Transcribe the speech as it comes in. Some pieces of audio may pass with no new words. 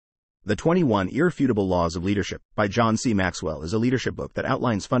The 21 Irrefutable Laws of Leadership by John C. Maxwell is a leadership book that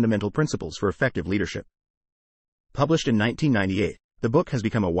outlines fundamental principles for effective leadership. Published in 1998, the book has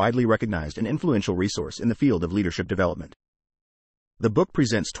become a widely recognized and influential resource in the field of leadership development. The book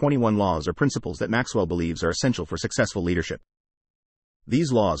presents 21 laws or principles that Maxwell believes are essential for successful leadership.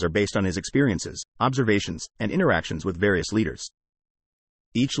 These laws are based on his experiences, observations, and interactions with various leaders.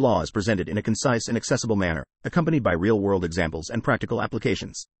 Each law is presented in a concise and accessible manner, accompanied by real-world examples and practical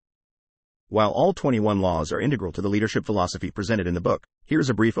applications. While all 21 laws are integral to the leadership philosophy presented in the book, here's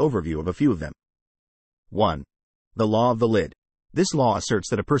a brief overview of a few of them. 1. The law of the lid. This law asserts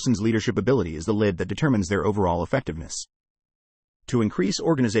that a person's leadership ability is the lid that determines their overall effectiveness. To increase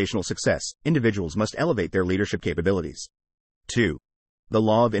organizational success, individuals must elevate their leadership capabilities. 2. The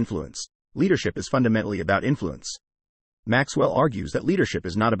law of influence. Leadership is fundamentally about influence. Maxwell argues that leadership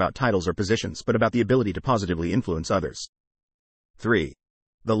is not about titles or positions but about the ability to positively influence others. 3.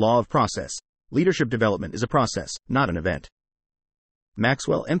 The law of process. Leadership development is a process, not an event.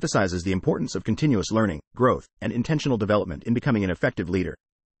 Maxwell emphasizes the importance of continuous learning, growth, and intentional development in becoming an effective leader.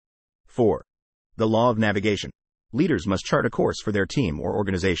 4. The law of navigation. Leaders must chart a course for their team or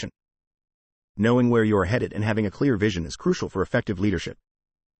organization. Knowing where you're headed and having a clear vision is crucial for effective leadership.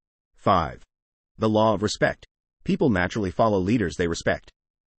 5. The law of respect. People naturally follow leaders they respect.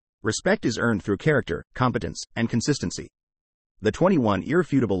 Respect is earned through character, competence, and consistency. The 21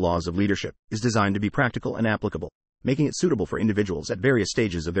 Irrefutable Laws of Leadership is designed to be practical and applicable, making it suitable for individuals at various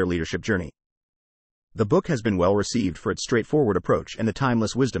stages of their leadership journey. The book has been well received for its straightforward approach and the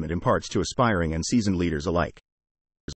timeless wisdom it imparts to aspiring and seasoned leaders alike.